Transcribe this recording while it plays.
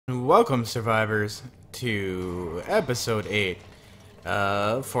Welcome, survivors, to episode 8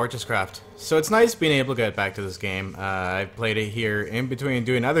 of FortressCraft. So it's nice being able to get back to this game. I've played it here in between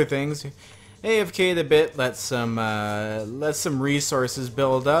doing other things. AFK'd a bit, let some resources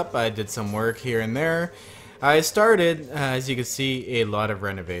build up. I did some work here and there. I started, as you can see, a lot of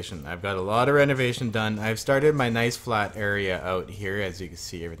renovation. I've got a lot of renovation done. I've started my nice flat area out here. As you can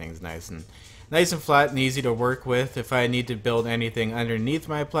see, everything's nice and flat and easy to work with. If I need to build anything underneath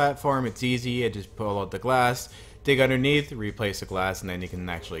my platform, it's easy. I just pull out the glass, dig underneath, replace the glass, and then you can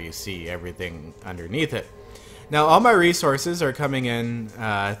actually see everything underneath it. Now, all my resources are coming in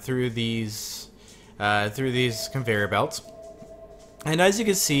through these conveyor belts, and as you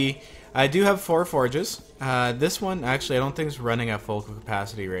can see, I do have 4 forges. This one, actually, I don't think it's running at full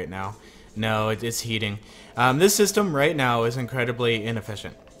capacity right now. No, it's heating. This system right now is incredibly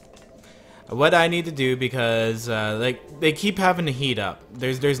inefficient. What I need to do, because like they keep having to heat up.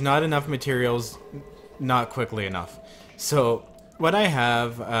 There's not enough materials, not quickly enough. So what I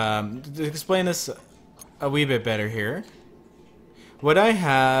have, to explain this a wee bit better here, what I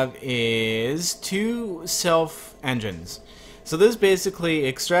have is 2 self engines. So this basically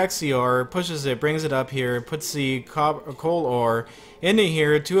extracts the ore, pushes it, brings it up here, puts the coal ore into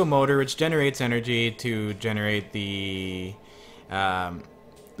here to a motor which generates energy to generate the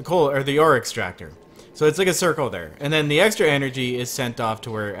coal or the ore extractor. So it's like a circle there, and then the extra energy is sent off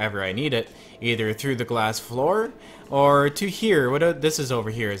to wherever I need it, either through the glass floor or to here. What this is over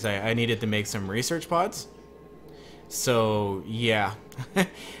here is I needed to make some research pods. So yeah,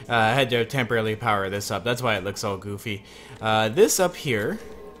 I had to temporarily power this up. That's why it looks all goofy. This up here,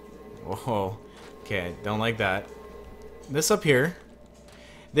 whoa, okay, don't like that. This up here,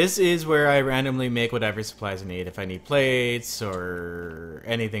 this is where I randomly make whatever supplies I need. If I need plates or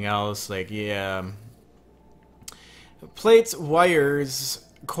anything else, like, yeah, plates, wires,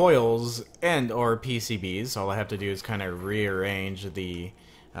 coils, and or PCBs. All I have to do is kind of rearrange the,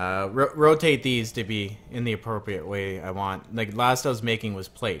 rotate these to be in the appropriate way I want. Like, last I was making was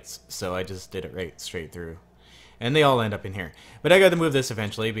plates, so I just did it right straight through. And they all end up in here. But I got to move this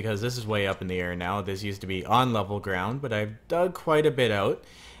eventually because this is way up in the air now. This used to be on level ground, but I've dug quite a bit out.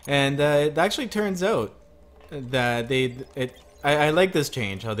 And it actually turns out that I like this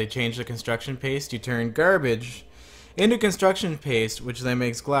change, how they changed the construction paste. You turn garbage into construction paste, which then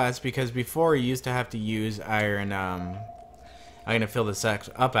makes glass, because before you used to have to use iron. I'm going to fill this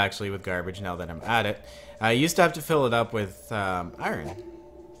up actually with garbage now that I'm at it. I used to have to fill it up with iron.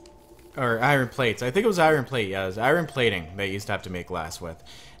 Or iron plates. I think it was iron plate. Yeah, it was iron plating that you used to have to make glass with.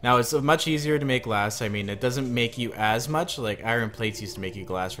 Now, it's much easier to make glass. I mean, it doesn't make you as much. Like, iron plates used to make you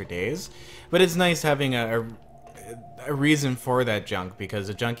glass for days. But it's nice having a reason for that junk, because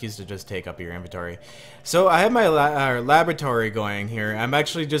the junk used to just take up your inventory. So, I have my laboratory going here. I'm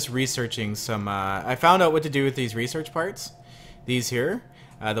actually just researching some... I found out what to do with these research parts. These here.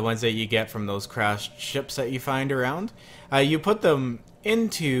 The ones that you get from those crashed ships that you find around. You put them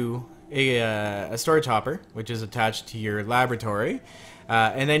into a storage hopper, which is attached to your laboratory,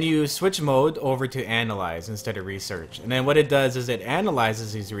 and then you switch mode over to analyze instead of research. And then what it does is it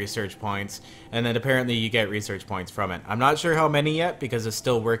analyzes these research points, and then apparently you get research points from it. I'm not sure how many yet because it's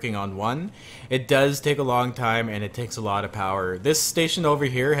still working on one. It does take a long time and it takes a lot of power. This station over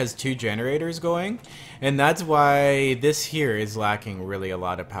here has 2 generators going, and that's why this here is lacking really a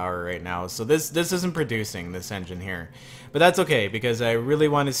lot of power right now. So this isn't producing, this engine here. But that's okay, because I really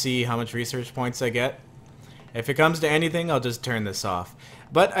want to see how much research points I get. If it comes to anything, I'll just turn this off.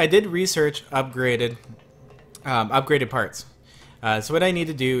 But I did research upgraded parts. So what I need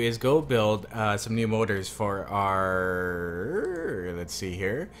to do is go build some new motors for our, let's see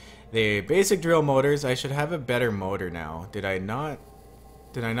here, the basic drill motors. I should have a better motor now. Did I not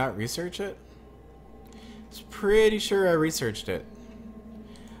research it? I'm pretty sure I researched it.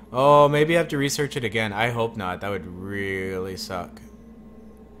 Oh, maybe I have to research it again. I hope not. That would really suck.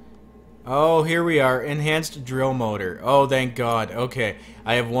 Oh, here we are. Enhanced drill motor. Oh, thank God. Okay.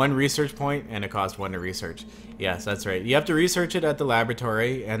 I have 1 research point, and it costs 1 to research. Yes, that's right. You have to research it at the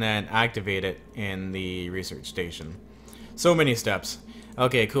laboratory, and then activate it in the research station. So many steps.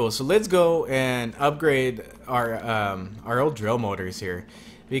 Okay, cool. So let's go and upgrade our old drill motors here,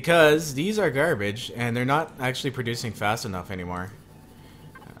 because these are garbage, and they're not actually producing fast enough anymore.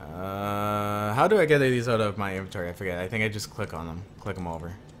 How do I get these out of my inventory? I forget. I think I just click on them. Click them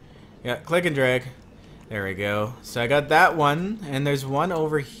over. Yeah, click and drag. There we go. So I got that one, and there's one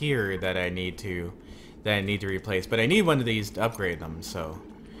over here that I need to replace. But I need one of these to upgrade them. So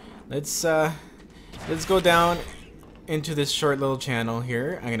let's go down into this short little channel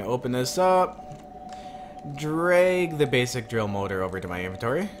here. I'm gonna open this up. drag the basic drill motor over to my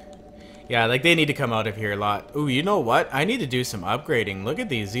inventory. Yeah, like they need to come out of here a lot. Ooh, you know what? I need to do some upgrading. Look at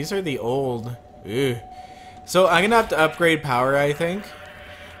these. These are the old... Ooh. So I'm gonna have to upgrade power, I think.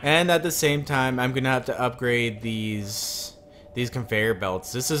 And at the same time, I'm gonna have to upgrade these conveyor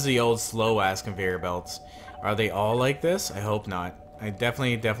belts. This is the old slow-ass conveyor belts. Are they all like this? I hope not. I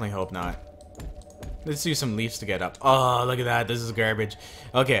definitely hope not. Let's do some leaves to get up. Oh, look at that. This is garbage.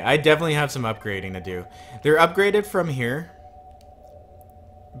 Okay, I definitely have some upgrading to do. They're upgraded from here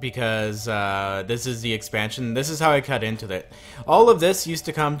because this is the expansion. This is how I cut into it. All of this used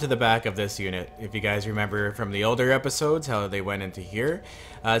to come to the back of this unit, if you guys remember from the older episodes, how they went into here.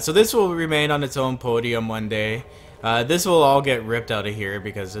 So this will remain on its own podium one day. This will all get ripped out of here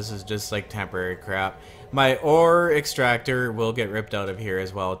because this is just like temporary crap. My ore extractor will get ripped out of here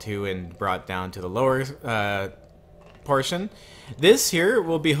as well too and brought down to the lower portion. This here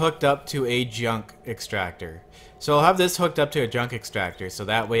will be hooked up to a junk extractor. So I'll have this hooked up to a junk extractor, so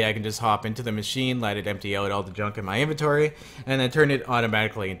that way I can just hop into the machine, let it empty out all the junk in my inventory, and then turn it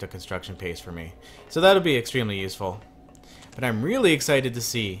automatically into construction paste for me. So that'll be extremely useful. But I'm really excited to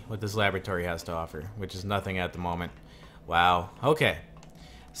see what this laboratory has to offer, which is nothing at the moment. Wow. Okay.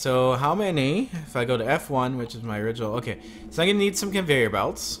 So how many, if I go to F1, which is my original, okay. So I'm going to need some conveyor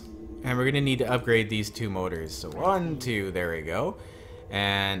belts, and we're going to need to upgrade these 2 motors. So 1, 2, there we go.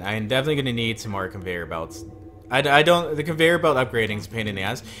 And I'm definitely going to need some more conveyor belts. The conveyor belt upgrading is a pain in the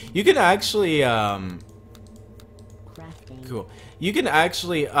ass. You can actually, cool. You can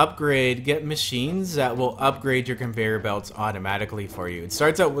actually get machines that will upgrade your conveyor belts automatically for you. It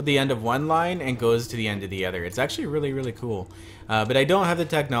starts out with the end of one line and goes to the end of the other. It's actually really, really cool. But I don't have the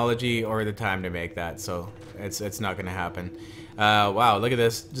technology or the time to make that, so it's not going to happen. Wow, look at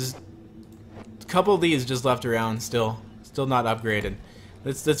this. Just a couple of these just left around, still not upgraded.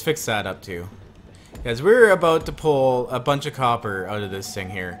 Let's fix that up too. Guys, we're about to pull a bunch of copper out of this thing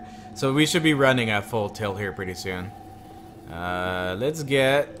here. So we should be running at full tilt here pretty soon. Let's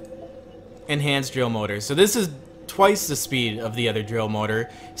get enhanced drill motor. So this is twice the speed of the other drill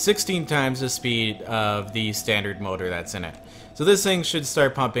motor, 16 times the speed of the standard motor that's in it. So this thing should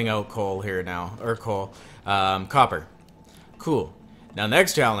start pumping out coal here now, or copper. Cool. Now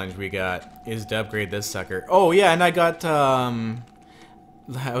next challenge we got is to upgrade this sucker. Oh yeah, and I got,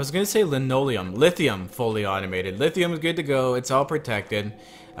 I was gonna say lithium fully automated. Lithium is good to go. It's all protected.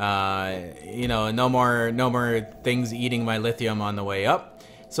 You know, no more things eating my lithium on the way up.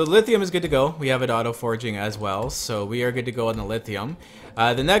 So lithium is good to go. We have it auto forging as well, so we are good to go on the lithium.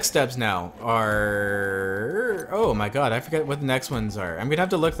 The next steps now are, oh my god, I forget what the next ones are. I'm gonna have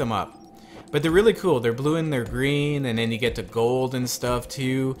to look them up. But they're really cool. They're blue and they're green, and then you get to gold and stuff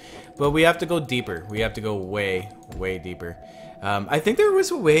too. But we have to go deeper. We have to go way, way deeper. I think there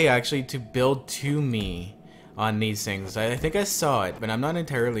was a way actually to build to me on these things. I think I saw it, but I'm not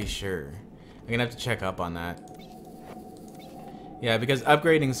entirely sure. I'm gonna have to check up on that. Yeah, because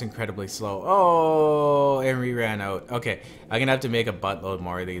upgrading is incredibly slow. Oh, and we ran out. Okay, I'm gonna have to make a buttload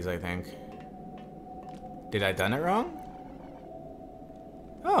more of these, I think. Did I done it wrong?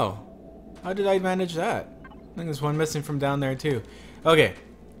 Oh, how did I manage that? I think there's one missing from down there too. Okay,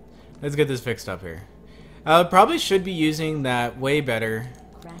 let's get this fixed up here. I probably should be using that way better.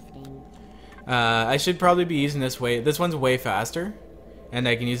 I should probably be using this way. This one's way faster, and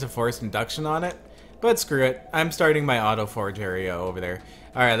I can use a forced induction on it. But screw it. I'm starting my auto forge area over there.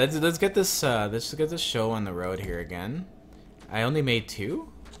 All right, let's get this show on the road here again. I only made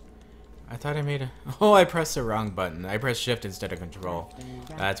 2. I thought I made a. Oh, I pressed the wrong button. I pressed shift instead of control.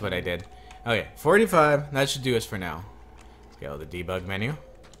 That's what I did. Okay, 45. That should do us for now. Let's get out the debug menu.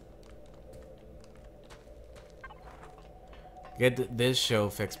 Get this show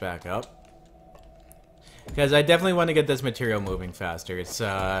fixed back up. Because I definitely want to get this material moving faster. It's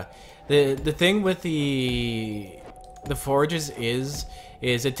the thing with the forges is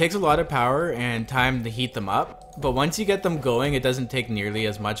it takes a lot of power and time to heat them up. But once you get them going, it doesn't take nearly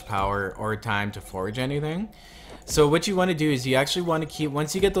as much power or time to forge anything. So what you want to do is you actually want to keep,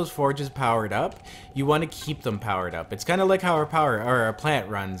 once you get those forges powered up, you want to keep them powered up. It's kind of like how our plant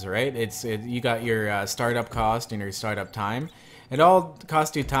runs, right? You got your startup cost and your startup time. It all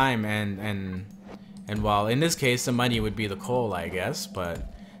costs you time and while in this case the money would be the coal, I guess,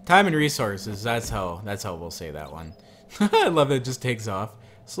 but time and resources, that's how we'll say that one. I love that it just takes off.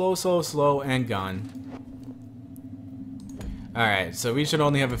 Slow, slow, slow, and gone. Alright, so we should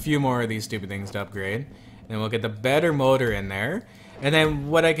only have a few more of these stupid things to upgrade. Then we'll get the better motor in there. And then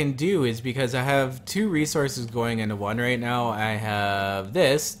what I can do is, because I have 2 resources going into one right now, I have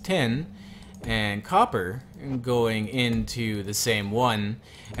this, tin, and copper, going into the same one,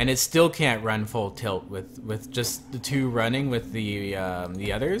 and it still can't run full tilt with just the two running with the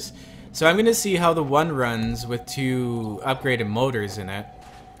others. So I'm gonna see how the one runs with two upgraded motors in it,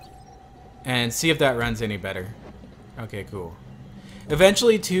 and see if that runs any better. Okay, cool.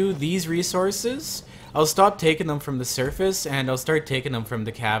 Eventually, too, these resources, I'll stop taking them from the surface and I'll start taking them from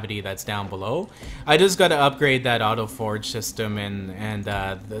the cavity that's down below. I just gotta upgrade that auto forge system and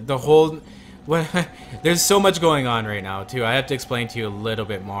the whole. Well, there's so much going on right now too. I have to explain to you a little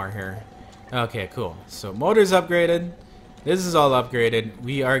bit more here. Okay, cool. So motors upgraded. This is all upgraded.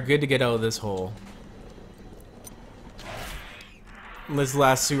 We are good to get out of this hole. Let's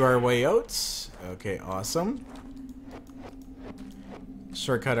lasso our way out. Okay, awesome.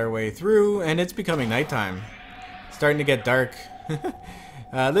 Shortcut our way through, and it's becoming nighttime. Starting to get dark.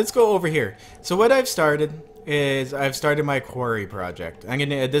 Let's go over here. So what I've started is I've started my quarry project.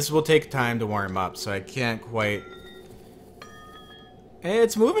 This will take time to warm up, so I can't quite.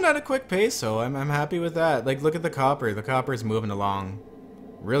 It's moving at a quick pace, so I'm happy with that. Like, look at the copper. The copper is moving along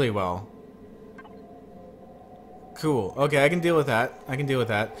really well. Cool. Okay, I can deal with that. I can deal with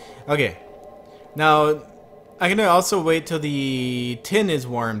that. Okay. Now, I'm gonna also wait till the tin is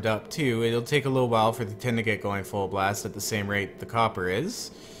warmed up too. It'll take a little while for the tin to get going full blast at the same rate the copper is.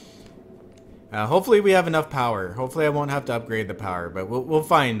 Hopefully we have enough power. Hopefully I won't have to upgrade the power, but we'll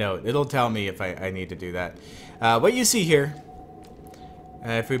find out. It'll tell me if I need to do that. What you see here,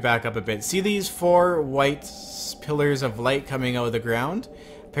 if we back up a bit, see these 4 white pillars of light coming out of the ground?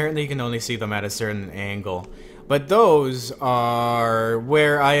 Apparently you can only see them at a certain angle. But those are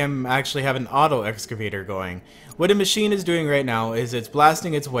where I am actually have an auto excavator going. What a machine is doing right now is it's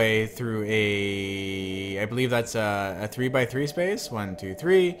blasting its way through I believe that's a 3x3 space. 1, 2,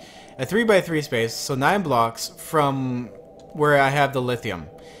 3. A 3x3 space, so 9 blocks from where I have the lithium.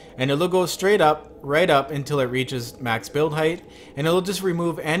 And it'll go straight up, right up until it reaches max build height. And it'll just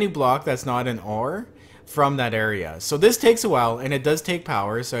remove any block that's not an ore from that area. So this takes a while, and it does take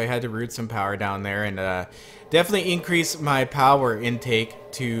power, so I had to route some power down there and definitely increase my power intake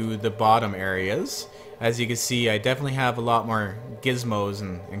to the bottom areas. As you can see, I definitely have a lot more gizmos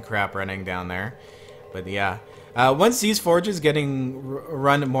and crap running down there. But yeah, once these forges getting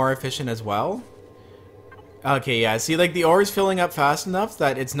run more efficient as well. Okay, yeah, see, like the ore is filling up fast enough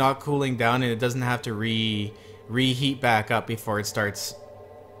that it's not cooling down and it doesn't have to reheat back up before it starts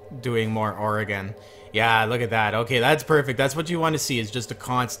doing more ore again. Yeah, look at that. Okay, that's perfect. That's what you want to see, is just a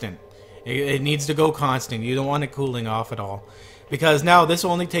constant. It needs to go constant. You don't want it cooling off at all. Because now this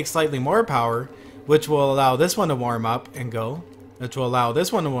will only take slightly more power, which will allow this one to warm up and go. Which will allow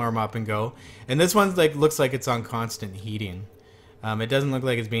this one to warm up and go. And this one looks like it's on constant heating. It doesn't look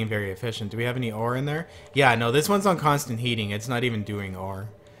like it's being very efficient. Do we have any ore in there? Yeah, no, this one's on constant heating. It's not even doing ore.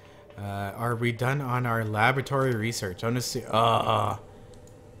 Are we done on our laboratory research? I'm gonna see.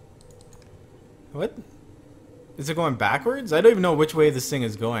 What? Is it going backwards? I don't even know which way this thing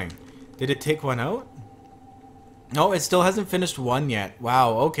is going. Did it take one out? No, it still hasn't finished one yet.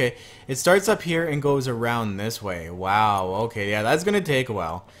 Wow, okay. It starts up here and goes around this way. Wow, okay. Yeah, that's going to take a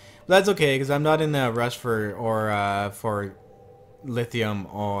while. But that's okay, because I'm not in a rush for lithium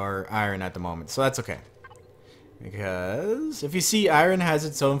or iron at the moment. So that's okay. Because if you see, iron has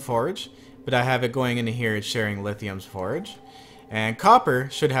its own forge, but I have it going into here. It's sharing lithium's forge. And copper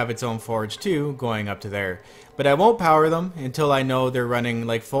should have its own forge too, going up to there. But I won't power them until I know they're running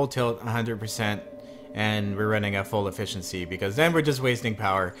like full tilt 100% and we're running at full efficiency, because then we're just wasting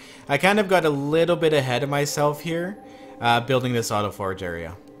power. I kind of got a little bit ahead of myself here, building this auto forge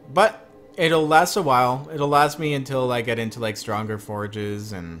area. But it'll last a while. It'll last me until I get into like stronger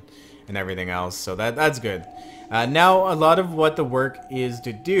forges and everything else. So that's good. Now a lot of what the work is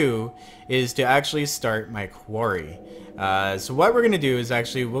to do is to actually start my quarry. So what we're going to do is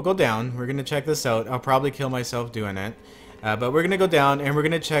actually, we'll go down, we're going to check this out. I'll probably kill myself doing it. But we're going to go down and we're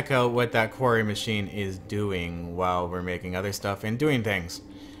going to check out what that quarry machine is doing while we're making other stuff and doing things.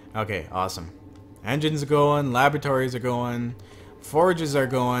 Okay, awesome. Engines are going, laboratories are going, forges are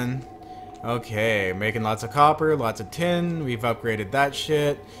going. Okay, making lots of copper, lots of tin, we've upgraded that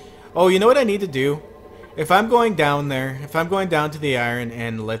shit. Oh, you know what I need to do? If I'm going down there, if I'm going down to the iron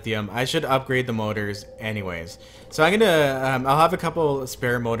and lithium, I should upgrade the motors anyways. So I'm gonna, I'll have a couple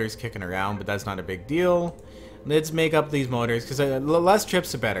spare motors kicking around, but that's not a big deal. Let's make up these motors, because less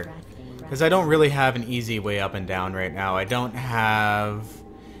trips the better. Because I don't really have an easy way up and down right now. I don't have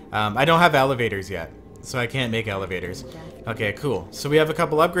elevators yet, so I can't make elevators. Okay, cool. So we have a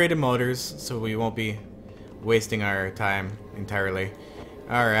couple upgraded motors, so we won't be wasting our time entirely.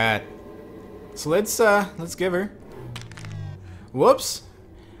 All right. So let's give her. Whoops!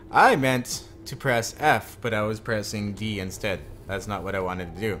 I meant to press F, but I was pressing D instead. That's not what I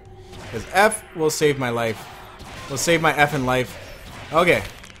wanted to do. Because F will save my life. Will save my effing life. Okay,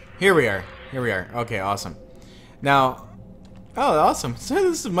 here we are. Here we are. Okay, awesome. Now, oh, awesome. So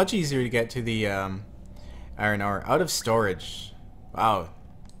this is much easier to get to the iron ore. Out of storage. Wow.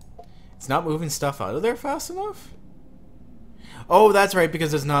 It's not moving stuff out of there fast enough? Oh, that's right,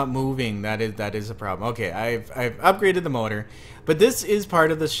 because it's not moving. That is a problem. Okay, I've upgraded the motor, but this is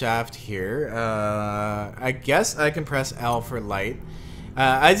part of the shaft here. I guess I can press L for light.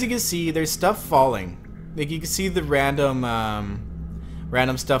 As you can see, there's stuff falling. Like you can see the random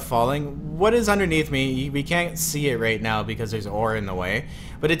stuff falling. What is underneath me? We can't see it right now because there's ore in the way.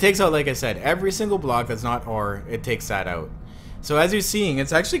 But it takes out, like I said, every single block that's not ore. It takes that out. So as you're seeing,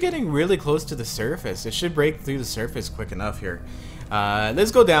 it's actually getting really close to the surface. It should break through the surface quick enough here.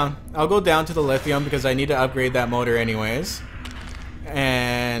 Let's go down. I'll go down to the lithium because I need to upgrade that motor anyways.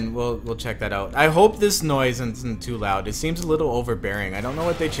 And we'll check that out. I hope this noise isn't too loud. It seems a little overbearing. I don't know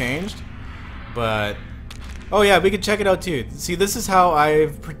what they changed, but oh yeah, we could check it out too. See, this is how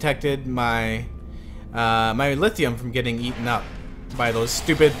I've protected my my lithium from getting eaten up by those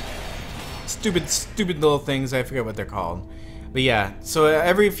stupid little things. I forget what they're called. But yeah, so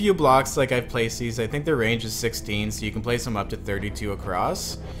every few blocks, like I've placed these, I think their range is 16, so you can place them up to 32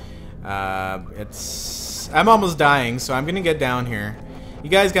 across. I'm almost dying, so I'm gonna get down here. You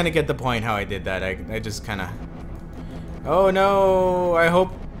guys gonna get the point how I did that. I just kind of... Oh no, I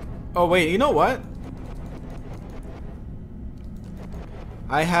hope... Oh wait, you know what?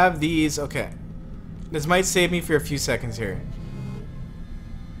 I have these, okay. This might save me for a few seconds here.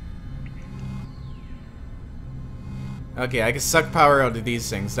 Okay, I can suck power out of these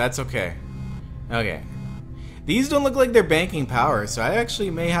things. That's okay. Okay. These don't look like they're banking power, so I actually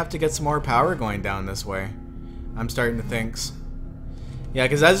may have to get some more power going down this way. I'm starting to think. Yeah,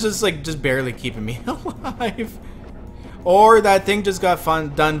 because that's just barely keeping me alive. Or that thing just got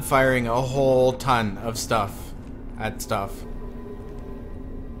done firing a whole ton of stuff at stuff.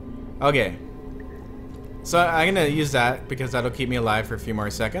 Okay. So I'm going to use that because that'll keep me alive for a few more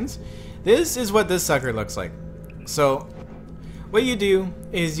seconds. This is what this sucker looks like. So, what you do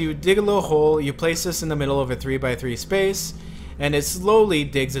is you dig a little hole, you place this in the middle of a 3x3 space, and it slowly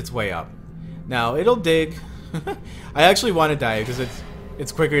digs its way up. Now, it'll dig... I actually want to die because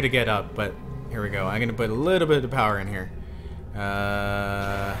it's quicker to get up, but here we go. I'm going to put a little bit of power in here.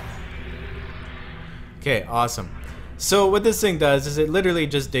 Okay, awesome. So what this thing does is it literally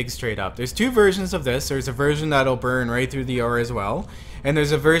just digs straight up. There's two versions of this. There's a version that'll burn right through the ore as well, and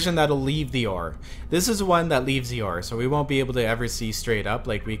there's a version that'll leave the ore. This is one that leaves the ore, so we won't be able to ever see straight up.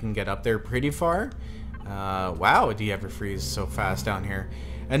 Like, we can get up there pretty far. Wow, do you ever freeze so fast down here?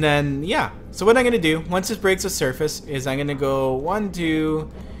 And then, yeah. So what I'm going to do, once this breaks the surface, is I'm going to go 1, 2,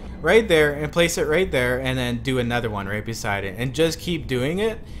 right there, and place it right there, and then do another one right beside it. And just keep doing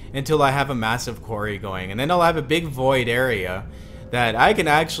it until I have a massive quarry going. And then I'll have a big void area that I can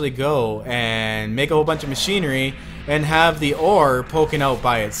actually go and make a whole bunch of machinery and have the ore poking out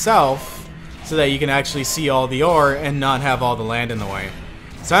by itself so that you can actually see all the ore and not have all the land in the way.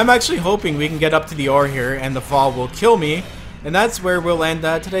 So I'm actually hoping we can get up to the ore here and the fall will kill me, and that's where we'll end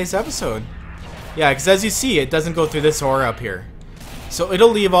today's episode. Yeah, because as you see, it doesn't go through this ore up here. So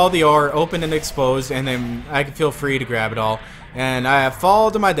it'll leave all the ore open and exposed, and then I can feel free to grab it all. And I have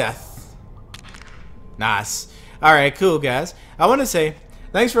fallen to my death. Nice. Alright, cool guys. I want to say,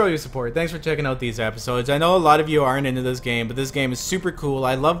 thanks for all your support. Thanks for checking out these episodes. I know a lot of you aren't into this game, but this game is super cool.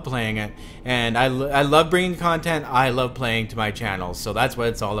 I love playing it, and I love bringing content. I love playing to my channel, so that's what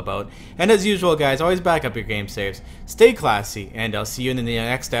it's all about. And as usual, guys, always back up your game saves. Stay classy, and I'll see you in the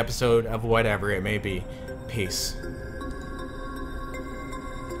next episode of whatever it may be. Peace.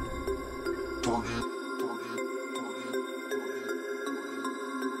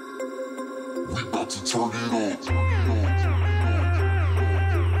 We about to turn it up.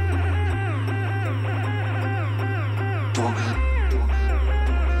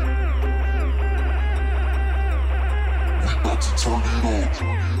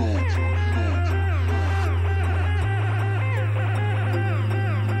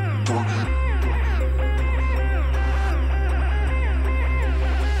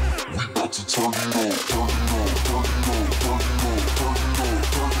 Turn it on.